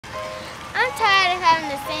having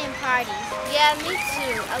the same parties. Yeah, me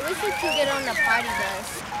too. I wish we could get on the party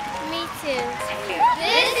bus. Me too.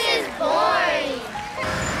 This is boring.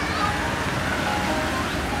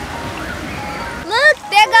 Look,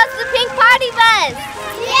 there goes the pink party bus.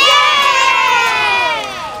 Yay!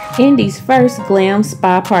 Indy's first Glam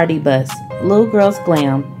spa party bus, Little Girls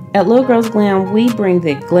Glam. At Little Girls Glam, we bring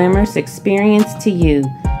the glamorous experience to you.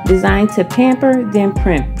 Designed to pamper, then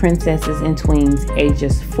print princesses and tweens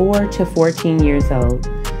ages 4 to 14 years old.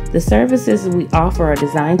 The services we offer are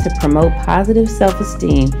designed to promote positive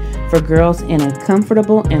self-esteem for girls in a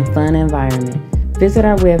comfortable and fun environment. Visit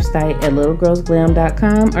our website at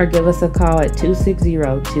littlegirlsglam.com or give us a call at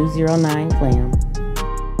 260-209-GLAM.